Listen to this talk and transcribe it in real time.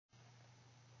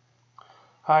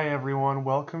Hi everyone,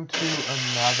 welcome to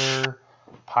another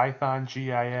Python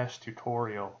GIS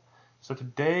tutorial. So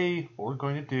today what we're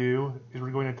going to do is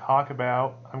I'm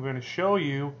going to show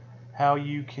you how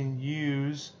you can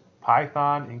use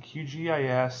Python and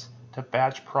QGIS to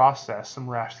batch process some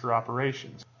raster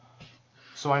operations.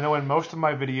 So I know in most of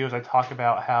my videos I talk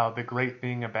about how the great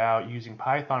thing about using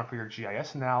Python for your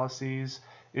GIS analyses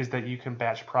is that you can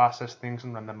batch process things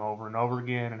and run them over and over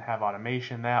again and have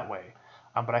automation that way.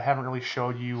 But I haven't really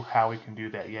showed you how we can do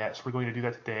that yet, so we're going to do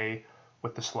that today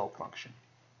with the slope function.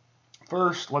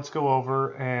 First, let's go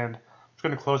over and I'm just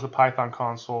going to close the Python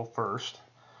console first.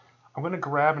 I'm going to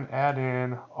grab and add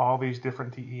in all these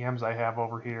different DEMs I have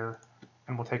over here,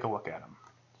 and we'll take a look at them.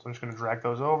 So I'm just going to drag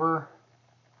those over.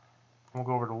 We'll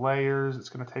go over to layers. It's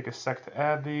going to take a sec to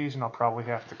add these, and I'll probably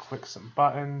have to click some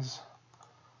buttons.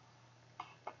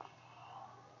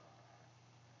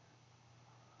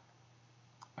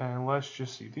 And let's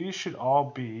just see, these should all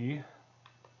be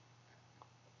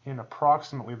in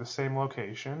approximately the same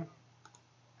location.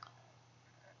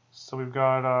 So we've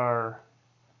got our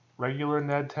regular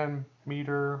Ned 10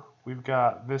 meter. We've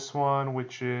got this one,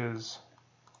 which is,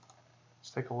 let's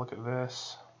take a look at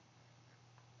this.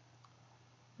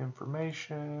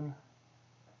 Information.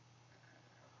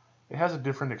 It has a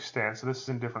different extent, so this is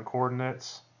in different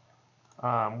coordinates.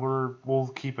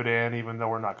 We'll keep it in, even though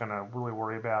we're not going to really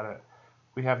worry about it.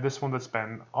 We have this one that's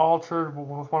been altered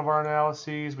with one of our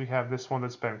analyses. We have this one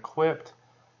that's been clipped.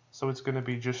 So it's going to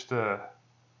be just I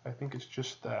think it's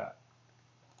just that.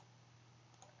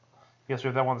 Yes, we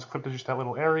have that one that's clipped to just that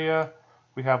little area.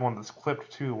 We have one that's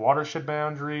clipped to the watershed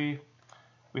boundary.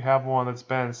 We have one that's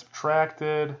been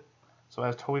subtracted, so it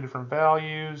has totally different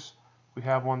values. We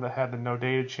have one that had the no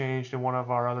data changed in one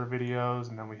of our other videos,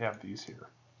 and then we have these here.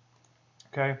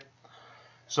 Okay,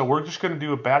 so we're just going to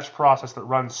do a batch process that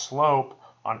runs slope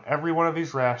on every one of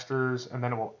these rasters, and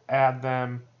then it will add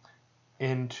them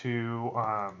into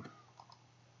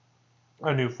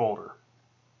a new folder.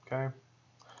 Okay,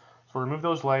 so remove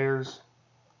those layers,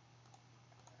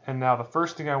 and now the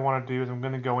first thing I want to do is I'm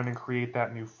going to go in and create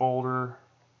that new folder.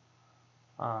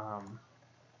 So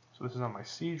this is on my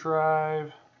C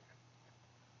drive,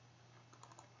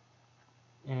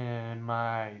 and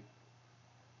my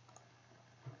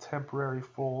temporary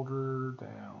folder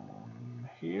down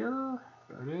here.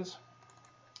 There it is.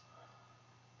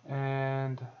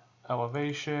 And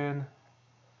elevation.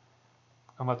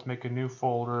 And let's make a new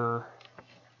folder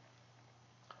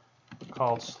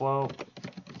called slope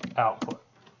output.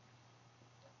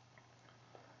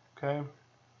 Okay.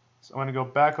 So I'm going to go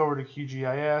back over to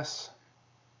QGIS,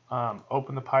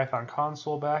 open the Python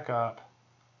console back up,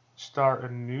 start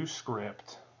a new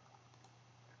script,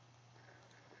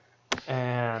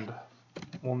 and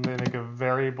we'll make a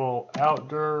variable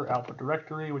outdir, output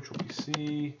directory, which will be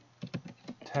C,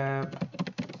 temp,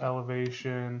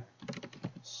 elevation,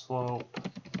 slope,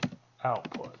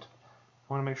 output.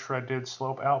 I want to make sure I did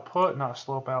slope output, not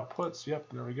slope outputs. Yep,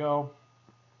 there we go.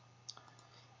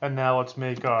 And now let's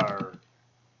make our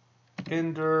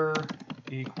indir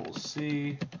equals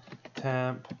C,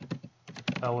 temp,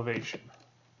 elevation.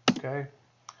 Okay.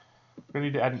 We're going to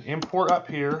need to add an import up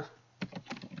here,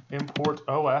 import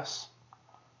OS,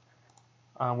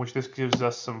 which this gives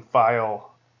us some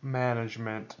file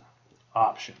management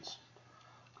options.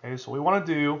 Okay, so what we want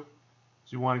to do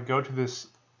is we want to go to this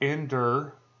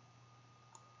indir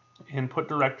input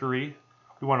directory.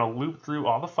 We want to loop through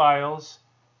all the files.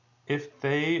 If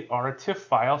they are a TIFF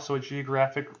file, so a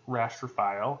geographic raster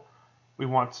file, we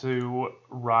want to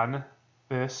run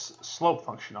this slope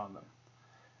function on them.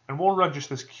 And we'll run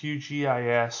just this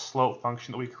QGIS slope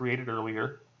function that we created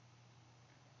earlier.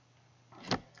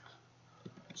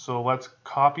 So let's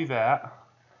copy that.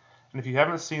 And if you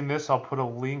haven't seen this, I'll put a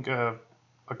link of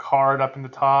a card up in the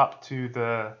top to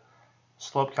the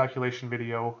slope calculation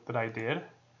video that I did.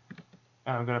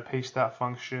 And I'm going to paste that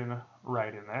function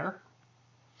right in there.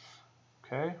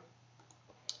 Okay.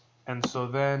 And so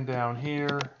then down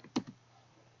here,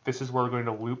 this is where we're going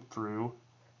to loop through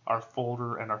our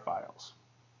folder and our files.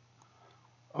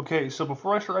 Okay, so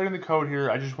before I start writing the code here,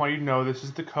 I just want you to know this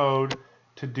is the code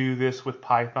to do this with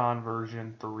Python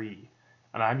version 3.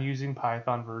 And I'm using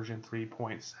Python version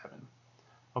 3.7.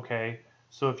 Okay,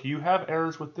 so if you have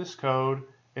errors with this code,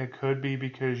 it could be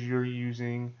because you're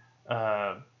using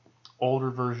an older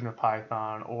version of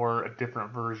Python or a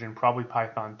different version, probably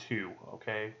Python 2.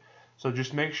 Okay, so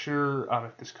just make sure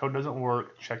if this code doesn't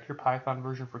work, check your Python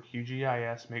version for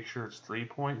QGIS, make sure it's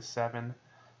 3.7.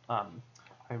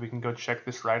 And we can go check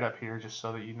this right up here just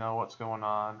so that you know what's going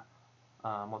on.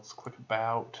 Let's click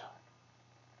About.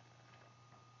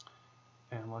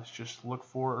 And let's just look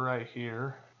for it right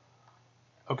here.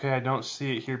 Okay, I don't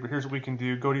see it here, but here's what we can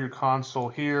do. Go to your console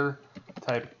here,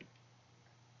 type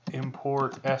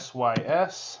import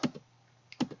sys,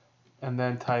 and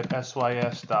then type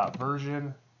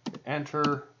sys.version,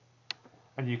 enter,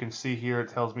 and you can see here it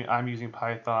tells me I'm using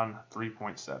Python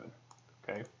 3.7.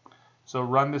 Okay, so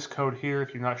run this code here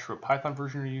if you're not sure what Python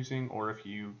version you're using or if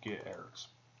you get errors.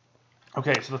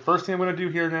 Okay, so the first thing I'm going to do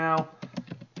here now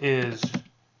is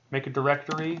make a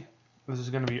directory. This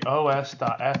is going to be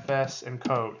os.fs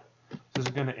encode. This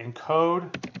is going to encode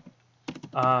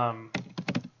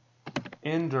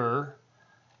indir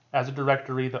as a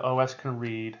directory the OS can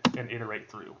read and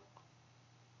iterate through.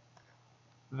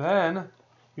 Then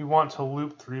we want to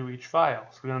loop through each file.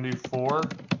 So we're going to do for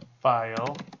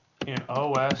file in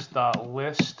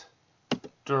os.list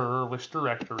dir, list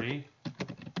directory,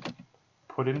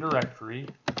 put in directory.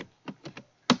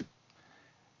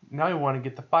 Now we want to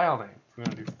get the file name. We're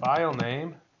going to do file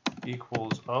name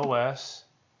equals os.fs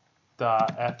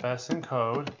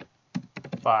encode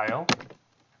file.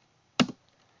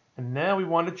 And now we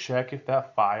want to check if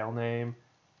that file name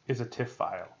is a TIFF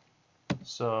file.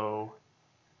 So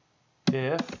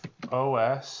if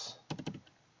os,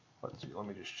 let's see, let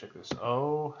me just check this,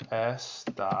 os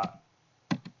dot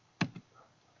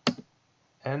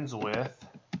ends with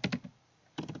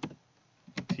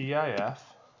TIF.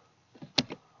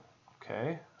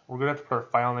 Okay, we're going to have to put our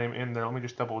file name in there. Let me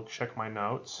just double check my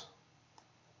notes.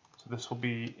 So this will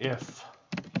be if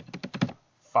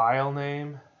file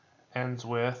name ends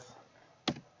with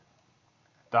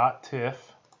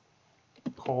 .tiff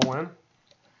colon.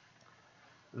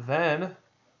 Then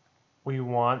we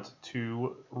want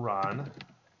to run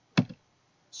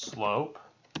slope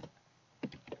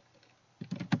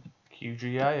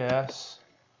QGIS.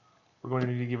 We're going to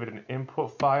need to give it an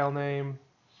input file name,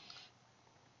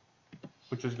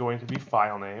 which is going to be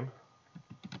file name.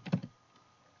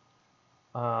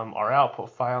 Our output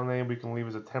file name we can leave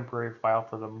as a temporary file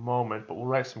for the moment, but we'll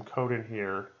write some code in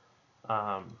here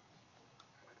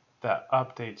that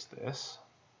updates this.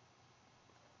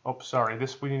 Oh, sorry,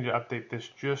 we need to update this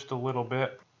just a little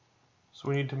bit. So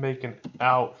we need to make an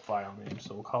out file name.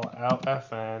 So we'll call it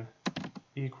outfn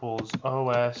equals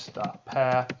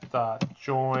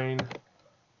os.path.join.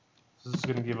 This is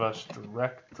going to give us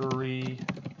directory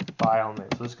file name.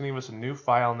 So this is going to give us a new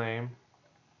file name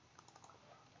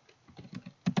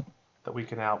that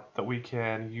we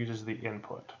can use as the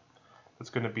input. That's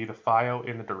going to be the file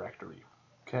in the directory.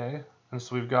 Okay, and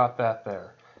so we've got that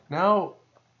there. Now,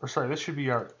 or sorry, this should be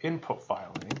our input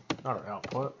file name, not our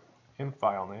output. In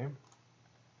file name.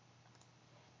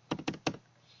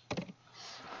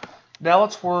 Now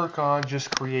let's work on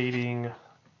just creating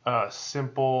a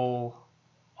simple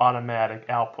automatic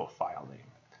output file name.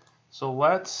 So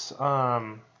let's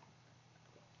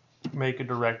make a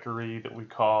directory that we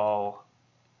call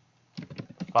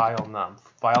file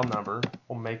number.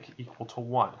 We'll make equal to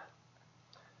 1.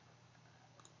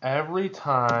 Every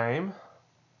time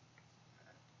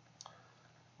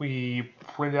we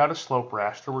print out a slope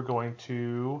raster, we're going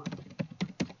to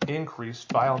increase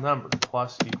file number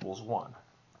plus equals 1.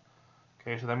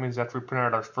 Okay, so that means after we print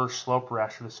out our first slope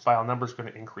raster, this file number is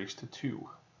going to increase to 2.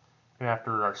 And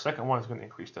after our second one is going to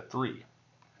increase to 3. And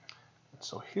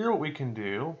so here what we can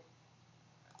do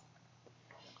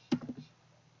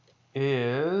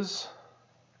is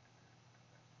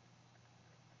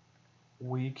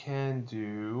we can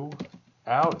do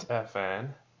outfn.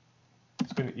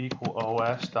 It's going to equal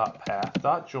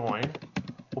os.path.join.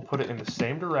 We'll put it in the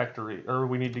same directory, or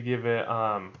we need to give it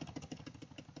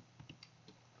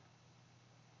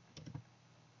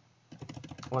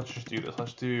let's just do this.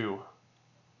 Let's do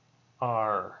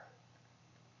our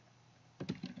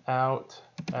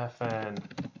outfn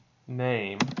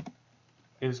name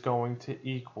is going to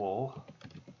equal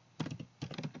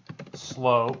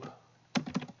slope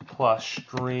plus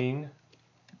string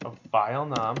of file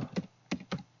num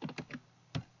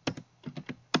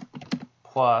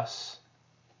plus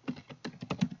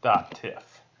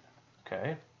 .tiff.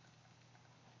 Okay.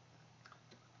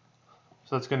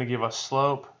 So that's going to give us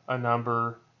slope, a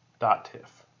number,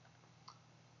 .tiff.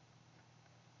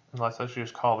 And let's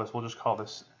just call this, we'll just call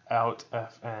this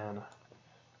outfn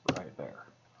right there.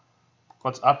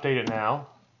 Let's update it now.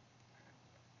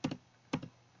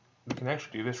 We can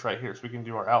actually do this right here. So we can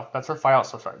do our out, that's our file,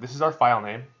 so sorry, this is our file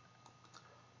name.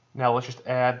 Now let's just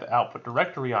add the output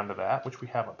directory onto that, which we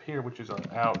have up here, which is our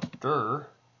outdir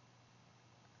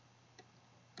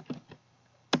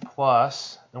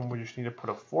plus, and we just need to put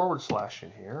a /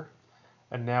 in here.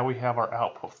 And now we have our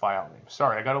output file name.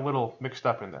 Sorry, I got a little mixed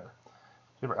up in there.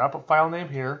 We have our output file name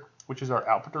here, which is our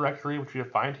output directory, which we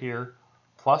defined here,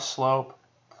 plus slope,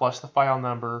 plus the file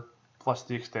number, plus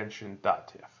the extension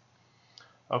 .tiff.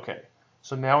 Okay,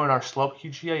 so now in our slope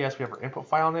QGIS we have our input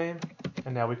file name,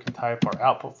 and now we can type our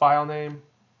output file name,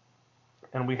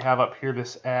 and we have up here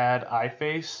this add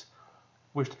iFace,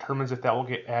 which determines if that will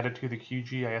get added to the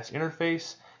QGIS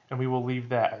interface, and we will leave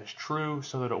that as true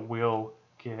so that it will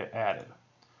get added.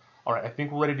 Alright, I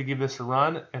think we're ready to give this a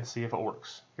run and see if it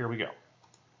works. Here we go.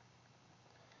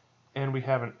 And we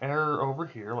have an error over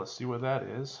here. Let's see what that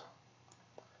is.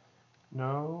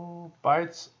 No,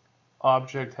 bytes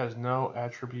object has no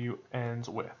attribute ends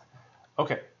with.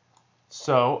 Okay,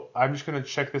 so I'm just going to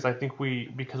check this. I think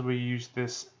because we use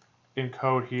this in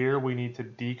code here, we need to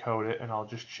decode it, and I'll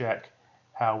just check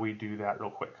how we do that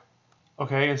real quick.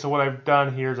 Okay, and so what I've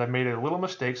done here is I've made a little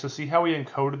mistake. So see how we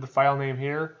encoded the file name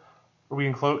here, or we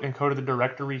encoded the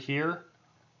directory here?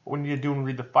 What we need to do when we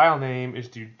read the file name is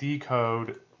do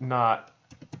decode, not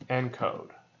encode.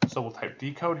 So we'll type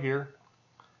decode here,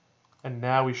 and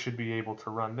now we should be able to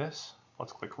run this.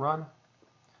 Let's click run,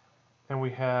 and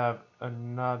we have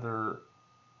another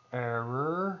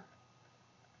error.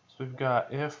 So we've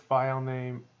got if file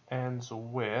name ends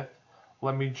with.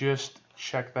 Let me just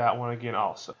check that one again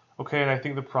also. Okay, and I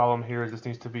think the problem here is this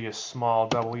needs to be a small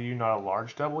w, not a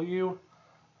large w,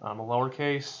 a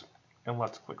lowercase, and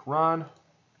let's click run.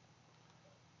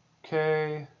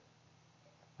 Okay,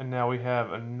 and now we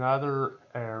have another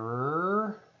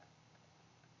error.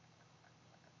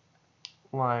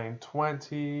 Line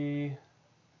 20,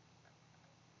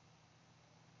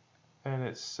 and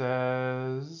it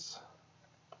says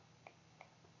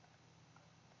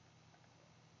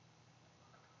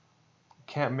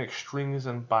can't mix strings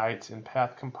and bytes in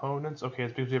path components. Okay,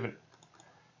 it's because we have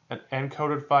an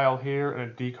encoded file here and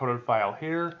a decoded file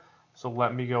here. So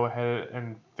let me go ahead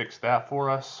and fix that for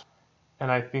us. And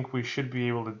I think we should be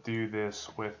able to do this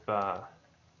with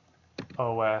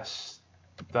os.fs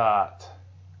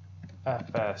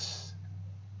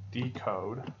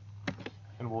decode,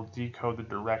 and we'll decode the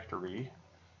directory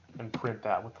and print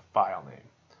that with the file name.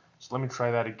 So let me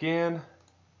try that again.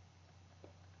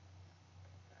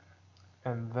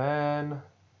 And then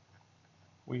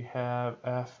we have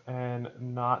fn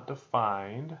not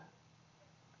defined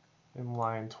in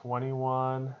line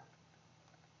 21.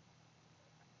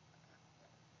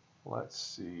 Let's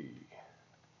see.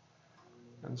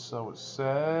 And so it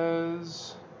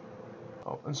says,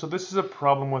 oh, and so this is a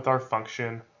problem with our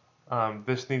function.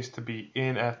 This needs to be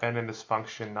in fn in this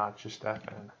function, not just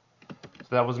fn. So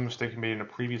that was a mistake we made in a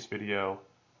previous video.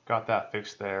 Got that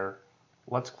fixed there.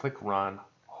 Let's click run.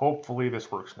 Hopefully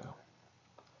this works now.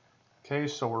 Okay,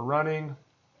 so we're running,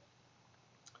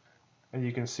 and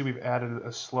you can see we've added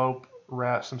a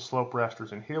some slope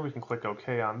rasters in here. We can click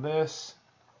OK on this,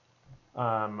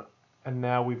 and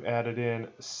now we've added in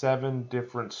 7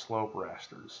 different slope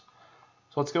rasters.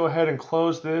 So let's go ahead and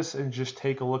close this and just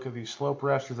take a look at these slope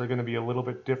rasters. They're going to be a little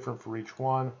bit different for each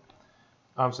one.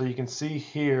 So you can see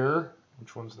here,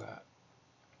 which one's that?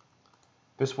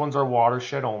 This one's our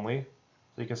watershed only.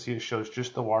 So you can see it shows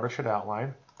just the watershed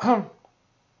outline.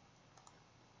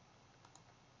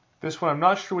 This one, I'm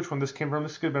not sure which one this came from.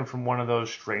 This could have been from one of those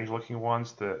strange looking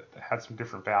ones that had some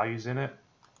different values in it.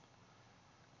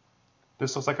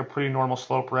 This looks like a pretty normal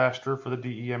slope raster for the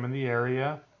DEM in the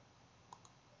area.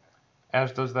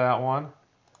 As does that one.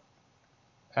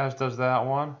 As does that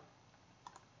one.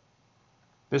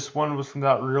 This one was from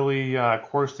that really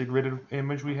coarsely gridded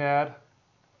image we had.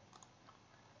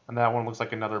 And that one looks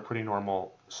like another pretty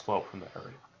normal slope from the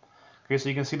area. Okay, so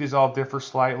you can see these all differ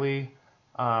slightly,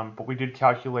 but we did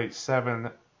calculate 7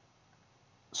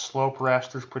 slope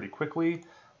rasters pretty quickly.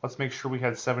 Let's make sure we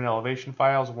had 7 elevation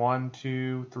files, 1,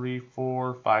 2, 3,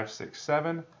 4, 5, 6,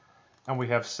 7, and we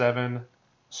have 7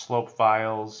 slope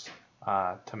files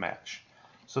to match.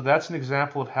 So that's an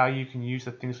example of how you can use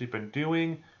the things we've been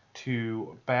doing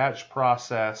to batch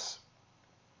process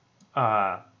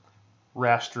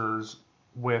rasters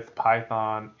with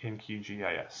Python and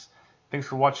QGIS. Thanks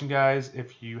for watching, guys.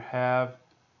 If you have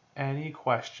any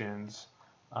questions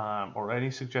or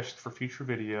any suggestions for future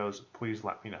videos, please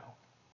let me know.